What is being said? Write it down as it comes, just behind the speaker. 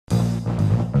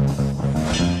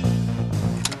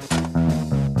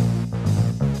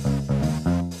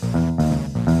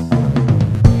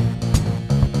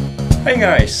Hey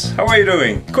guys, how are you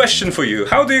doing? Question for you,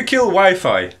 how do you kill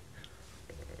Wi-Fi?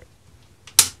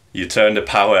 You turn the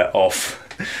power off.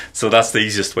 So that's the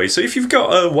easiest way. So if you've got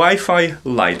a Wi-Fi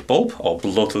light bulb or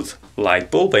Bluetooth light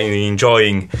bulb and you're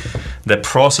enjoying the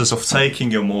process of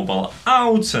taking your mobile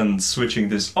out and switching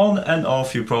this on and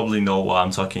off, you probably know what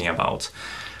I'm talking about.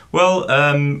 Well,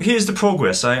 here's the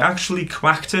progress. I actually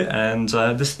cracked it, and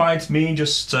despite me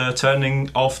just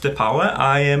turning off the power,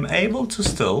 I am able to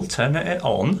still turn it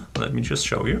on. Let me just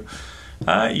show you.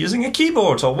 Using a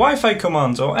keyboard or Wi-Fi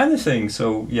command or anything.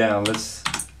 So yeah, let's...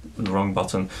 wrong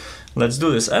button. Let's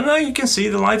do this. And now you can see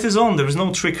the light is on. There is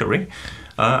no trickery.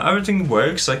 Everything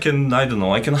works. I can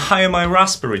hire my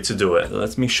Raspberry to do it.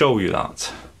 Let me show you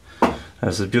that.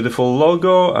 There's a beautiful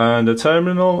logo and a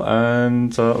terminal,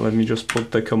 and let me just put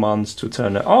the commands to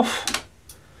turn it off.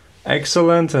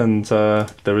 Excellent. And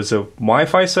there is a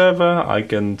Wi-Fi server. I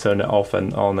can turn it off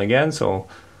and on again. So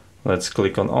let's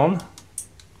click on,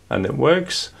 and it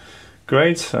works.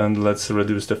 Great. And let's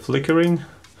reduce the flickering.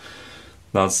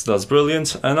 That's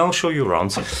brilliant, and I'll show you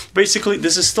around. Basically,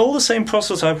 this is still the same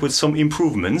prototype with some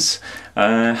improvements.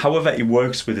 However, it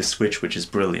works with the switch, which is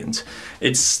brilliant.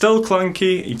 It's still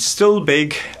clunky, it's still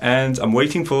big, and I'm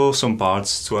waiting for some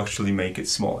parts to actually make it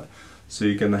smaller. So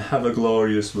you can have a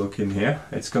glorious look in here.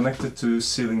 It's connected to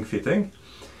ceiling fitting.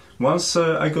 Once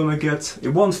I'm gonna get, it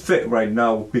won't fit right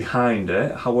now behind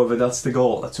it, however that's the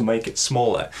goal, to make it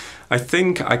smaller. I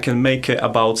think I can make it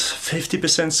about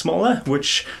 50% smaller,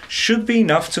 which should be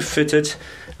enough to fit it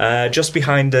just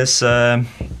behind this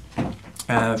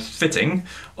fitting,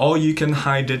 or you can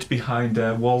hide it behind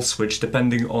a wall switch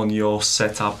depending on your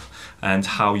setup and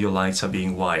how your lights are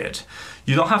being wired.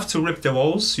 You don't have to rip the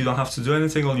walls, you don't have to do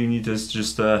anything, all you need is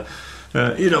just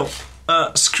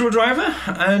screwdriver,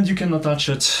 and you can attach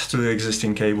it to the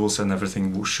existing cables and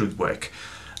everything should work.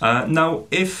 Now,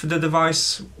 if the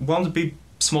device won't be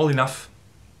small enough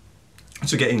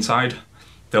to get inside,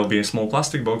 there'll be a small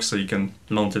plastic box so you can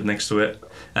mount it next to it,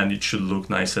 and it should look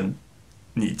nice and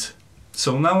neat.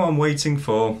 So now I'm waiting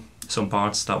for some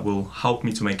parts that will help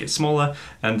me to make it smaller,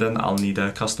 and then I'll need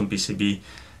a custom PCB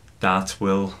that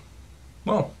will,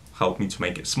 well, help me to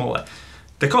make it smaller.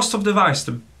 The cost of the device,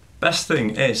 the best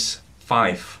thing is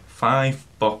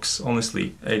 $5,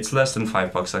 honestly. It's less than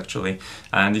 $5 actually,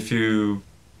 and if you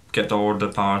get all the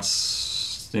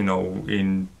parts, you know,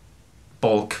 in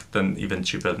bulk, then even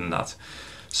cheaper than that.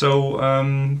 So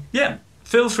yeah,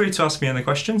 feel free to ask me any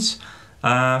questions.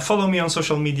 Follow me on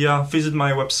social media, visit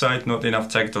my website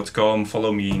notenouughtech.com,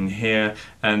 follow me in here,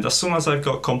 and as soon as I've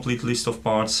got a complete list of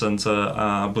parts and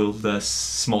build a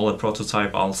smaller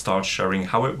prototype, I'll start sharing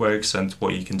how it works and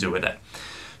what you can do with it.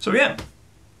 So yeah,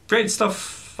 great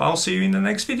stuff. I'll see you in the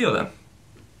next video then.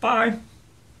 Bye!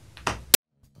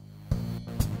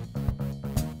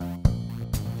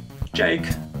 Jake!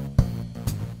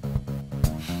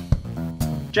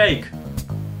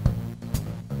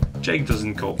 Jake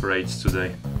doesn't cooperate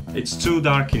today. It's too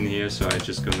dark in here, so I'm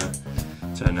just gonna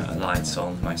turn the lights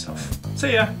on myself.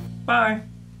 See ya! Bye!